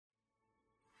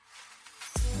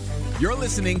You're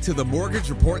listening to the Mortgage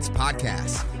Reports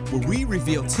Podcast, where we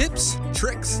reveal tips,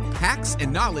 tricks, hacks,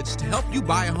 and knowledge to help you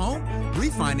buy a home,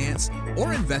 refinance,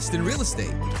 or invest in real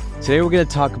estate. Today, we're going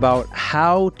to talk about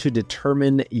how to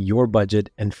determine your budget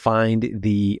and find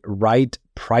the right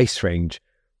price range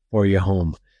for your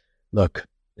home. Look,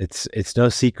 it's no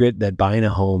secret that buying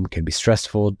a home can be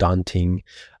stressful, daunting,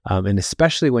 and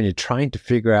especially when you're trying to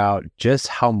figure out just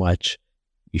how much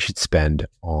you should spend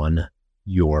on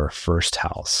your first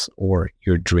house or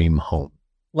your dream home.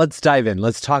 Let's dive in.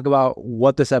 Let's talk about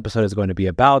what this episode is going to be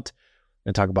about.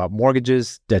 We're going to talk about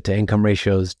mortgages, debt to income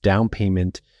ratios, down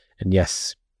payment, and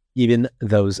yes, even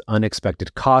those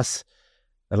unexpected costs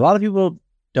that a lot of people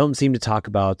don't seem to talk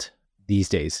about these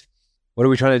days. What are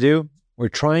we trying to do? We're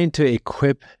trying to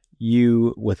equip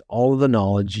you with all of the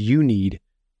knowledge you need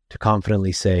to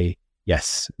confidently say,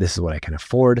 yes, this is what I can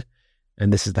afford,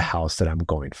 and this is the house that I'm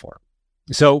going for.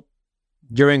 So,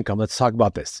 your income, let's talk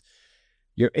about this.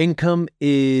 Your income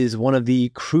is one of the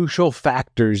crucial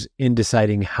factors in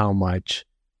deciding how much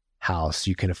house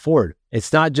you can afford.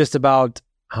 It's not just about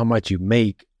how much you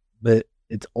make, but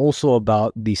it's also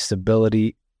about the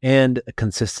stability and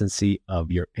consistency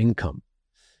of your income.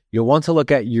 You'll want to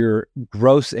look at your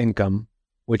gross income,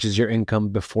 which is your income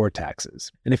before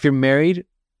taxes. And if you're married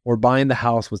or buying the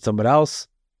house with someone else,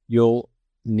 you'll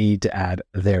need to add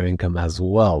their income as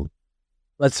well.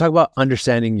 Let's talk about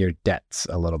understanding your debts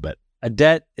a little bit. A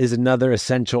debt is another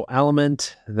essential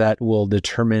element that will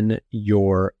determine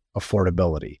your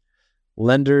affordability.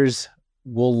 Lenders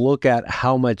will look at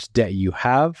how much debt you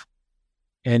have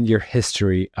and your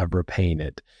history of repaying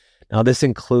it. Now, this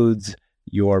includes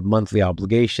your monthly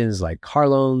obligations like car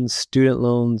loans, student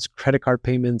loans, credit card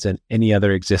payments, and any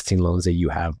other existing loans that you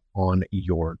have on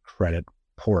your credit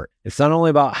report. It's not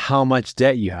only about how much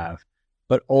debt you have,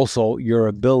 but also your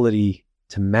ability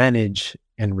to manage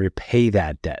and repay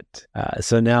that debt.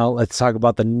 So now let's talk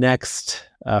about the next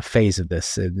phase of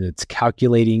this. It's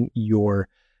calculating your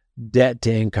debt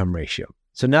to income ratio.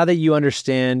 So now that you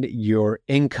understand your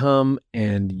income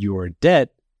and your debt,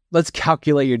 let's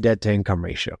calculate your debt to income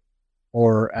ratio,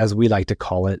 or as we like to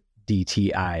call it,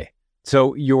 DTI.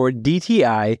 So your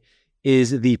DTI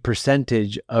is the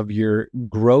percentage of your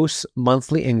gross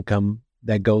monthly income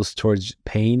that goes towards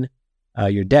paying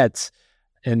your debts.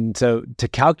 And so to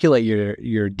calculate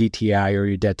your DTI or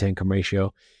your debt to income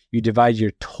ratio, you divide your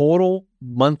total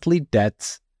monthly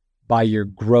debts by your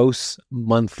gross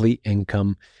monthly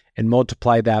income and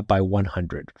multiply that by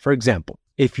 100. For example,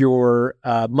 if your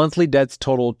monthly debts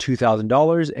total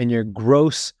 $2,000 and your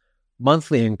gross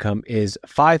monthly income is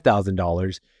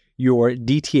 $5,000, your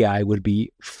DTI would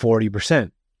be 40%.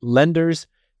 Lenders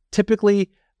typically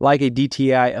like a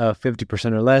DTI of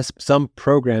 50% or less. Some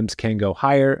programs can go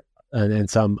higher, and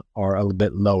some are a little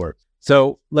bit lower.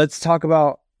 So let's talk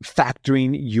about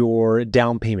factoring your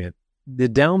down payment. The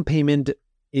down payment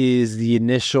is the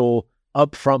initial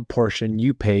upfront portion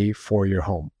you pay for your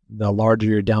home. The larger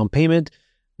your down payment,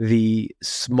 the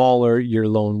smaller your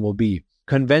loan will be.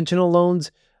 Conventional loans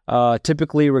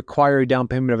typically require a down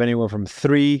payment of anywhere from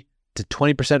 3 to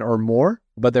 20% or more,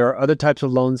 but there are other types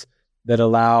of loans that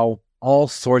allow all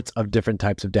sorts of different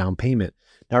types of down payment.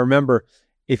 Now remember,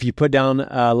 if you put down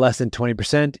less than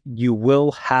 20%, you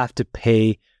will have to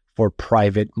pay for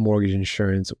private mortgage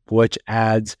insurance, which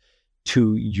adds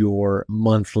to your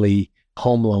monthly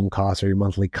home loan costs or your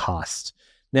monthly costs.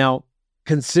 Now,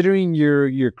 considering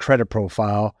your credit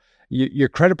profile, your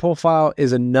credit profile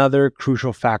is another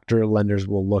crucial factor lenders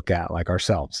will look at, like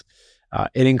ourselves.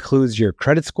 It includes your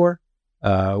credit score,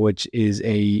 which is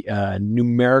a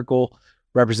numerical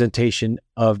representation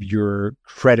of your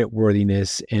credit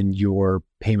worthiness and your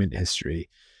payment history.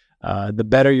 The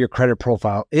better your credit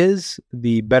profile is,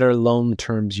 the better loan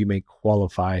terms you may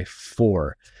qualify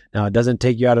for. Now, it doesn't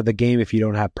take you out of the game if you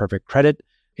don't have perfect credit.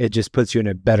 It just puts you in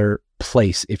a better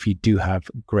place if you do have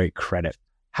great credit.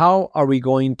 How are we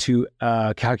going to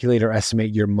calculate or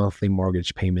estimate your monthly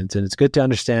mortgage payments? And it's good to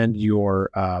understand your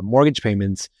mortgage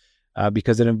payments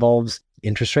because it involves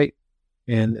interest rate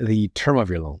and the term of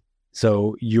your loan.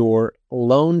 So your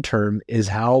loan term is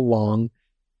how long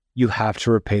you have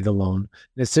to repay the loan.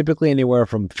 And it's typically anywhere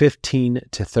from 15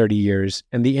 to 30 years.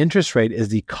 And the interest rate is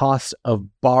the cost of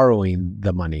borrowing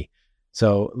the money.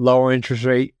 So lower interest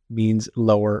rate means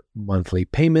lower monthly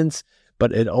payments,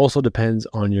 but it also depends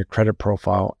on your credit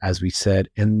profile, as we said,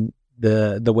 and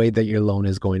the way that your loan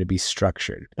is going to be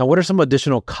structured. Now, what are some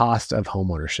additional costs of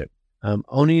home ownership?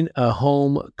 Owning a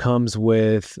home comes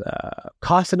with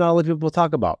costs that not a lot of people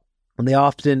talk about, and they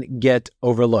often get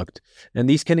overlooked. And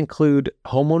these can include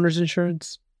homeowners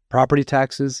insurance, property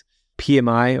taxes,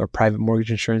 PMI or private mortgage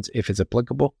insurance if it's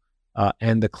applicable,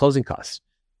 and the closing costs.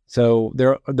 So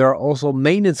there are also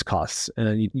maintenance costs,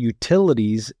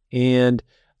 utilities, and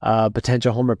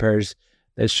potential home repairs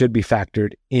that should be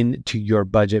factored into your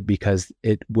budget because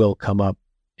it will come up.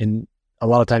 And a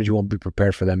lot of times you won't be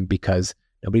prepared for them because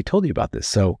nobody told you about this.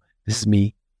 So this is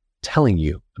me telling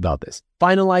you about this.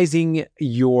 Finalizing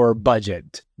your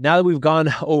budget. Now that we've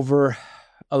gone over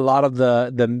a lot of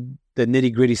the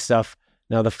nitty-gritty stuff,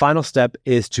 now the final step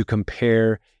is to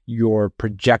compare your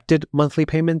projected monthly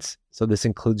payments. So this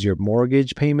includes your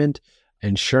mortgage payment,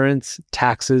 insurance,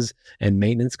 taxes, and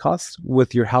maintenance costs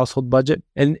with your household budget.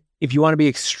 And if you want to be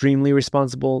extremely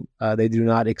responsible, they do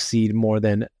not exceed more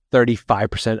than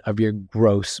 35% of your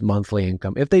gross monthly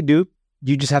income. If they do,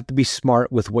 you just have to be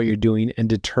smart with what you're doing and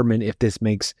determine if this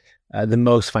makes the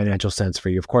most financial sense for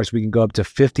you. Of course, we can go up to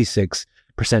 56%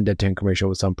 debt to income ratio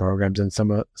with some programs, and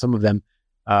some of them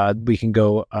we can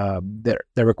go that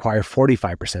require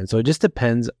 45%. So it just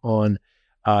depends on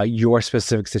your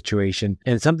specific situation.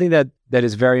 And something that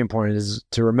is very important is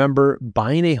to remember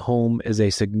buying a home is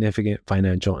a significant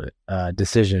financial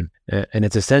decision, and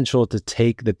it's essential to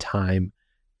take the time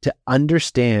to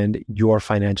understand your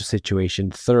financial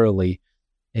situation thoroughly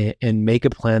and make a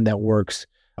plan that works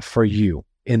for you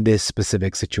in this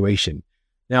specific situation.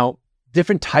 Now,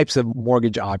 different types of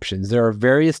mortgage options. There are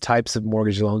various types of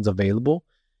mortgage loans available,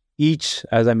 each,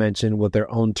 as I mentioned, with their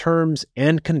own terms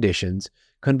and conditions.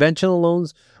 Conventional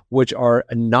loans, which are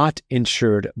not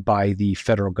insured by the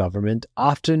federal government,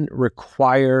 often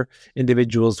require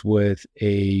individuals with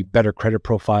a better credit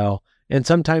profile, and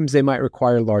sometimes they might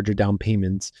require larger down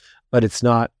payments, but it's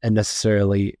not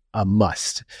necessarily a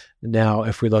must. Now,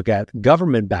 if we look at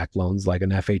government-backed loans like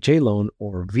an FHA loan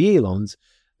or VA loans,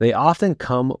 they often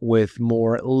come with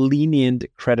more lenient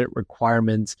credit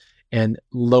requirements and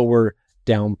lower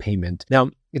down payment.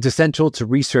 Now, it's essential to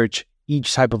research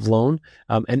each type of loan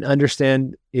and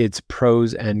understand its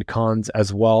pros and cons,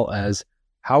 as well as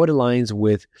how it aligns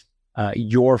with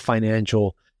your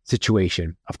financial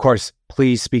situation. Of course,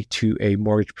 please speak to a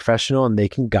mortgage professional and they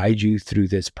can guide you through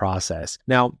this process.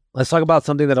 Now, let's talk about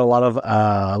something that a lot of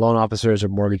loan officers or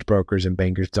mortgage brokers and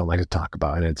bankers don't like to talk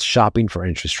about, and it's shopping for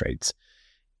interest rates.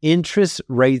 Interest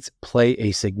rates play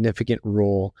a significant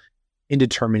role in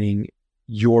determining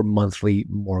your monthly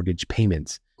mortgage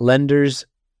payments. Lenders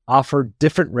offer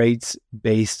different rates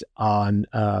based on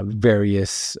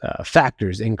various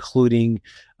factors, including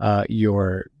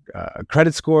your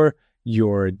credit score,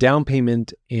 your down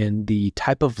payment, and the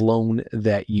type of loan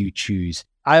that you choose.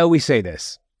 I always say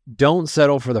this: don't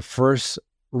settle for the first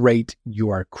rate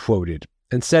you are quoted.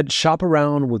 Instead, shop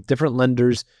around with different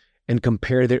lenders and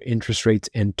compare their interest rates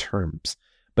and terms.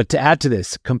 But to add to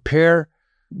this, compare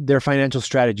their financial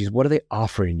strategies. What are they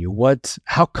offering you?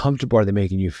 How comfortable are they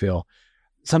making you feel?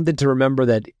 Something to remember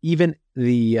that even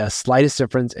the slightest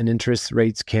difference in interest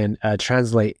rates can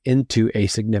translate into a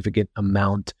significant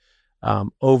amount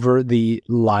over the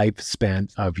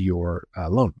lifespan of your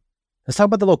loan. Let's talk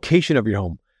about the location of your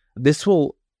home. This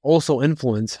will also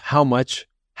influence how much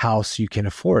house you can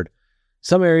afford.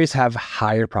 Some areas have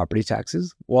higher property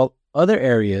taxes, while other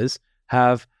areas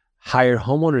have higher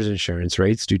homeowners insurance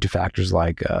rates due to factors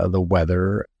like the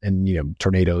weather and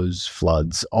tornadoes,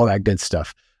 floods, all that good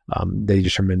stuff. They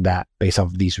determine that based off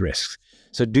of these risks.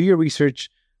 So do your research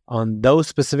on those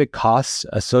specific costs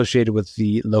associated with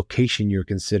the location you're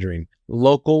considering.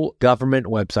 Local government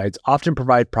websites often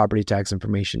provide property tax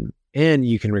information, and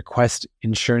you can request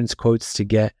insurance quotes to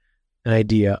get an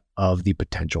idea of the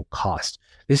potential cost.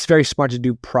 This is very smart to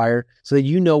do prior so that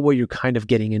you know what you're kind of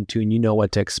getting into and you know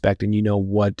what to expect and you know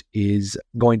what is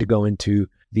going to go into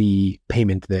the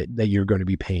payment that you're going to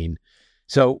be paying.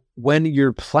 So when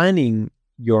you're planning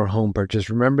your home purchase,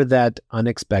 remember that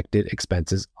unexpected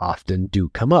expenses often do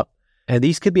come up. And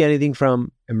these could be anything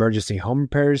from emergency home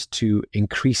repairs to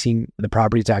increasing the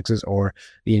property taxes or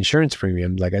the insurance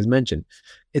premium, like I mentioned.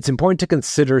 It's important to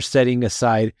consider setting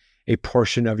aside a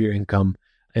portion of your income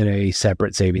in a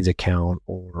separate savings account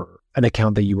or an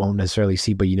account that you won't necessarily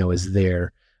see, but is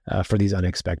there for these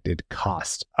unexpected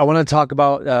costs. I want to talk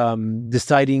about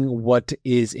deciding what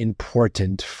is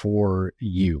important for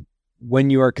you.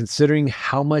 When you are considering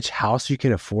how much house you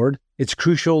can afford, it's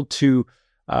crucial to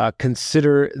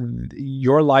consider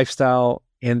your lifestyle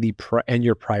and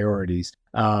your priorities.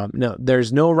 Now,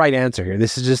 there's no right answer here.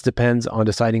 This just depends on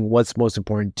deciding what's most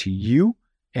important to you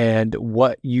and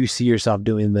what you see yourself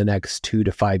doing in the next 2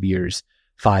 to 5 years,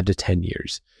 5 to 10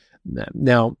 years.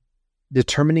 Now,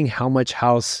 determining how much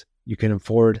house you can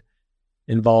afford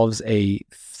involves a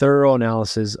thorough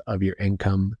analysis of your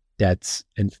income, debts,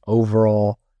 and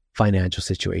overall financial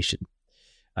situation.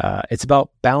 It's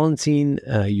about balancing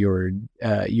your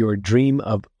dream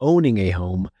of owning a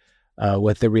home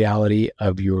with the reality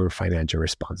of your financial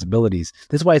responsibilities.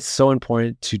 This is why it's so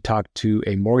important to talk to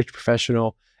a mortgage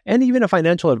professional and even a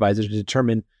financial advisor to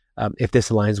determine if this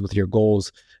aligns with your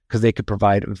goals, because they could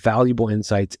provide valuable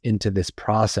insights into this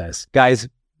process. Guys,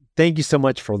 thank you so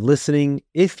much for listening.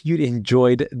 If you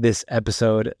enjoyed this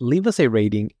episode, leave us a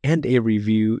rating and a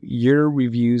review. Your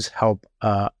reviews help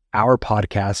our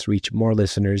podcast reach more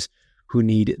listeners who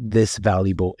need this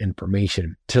valuable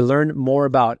information. To learn more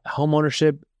about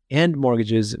homeownership and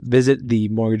mortgages, visit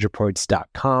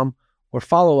themortgagereports.com or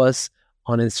follow us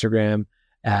on Instagram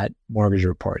at Mortgage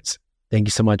Reports. Thank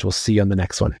you so much. We'll see you on the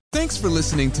next one. Thanks for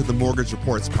listening to the Mortgage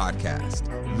Reports podcast.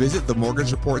 Visit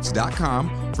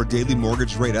themortgagereports.com for daily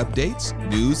mortgage rate updates,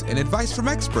 news, and advice from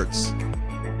experts.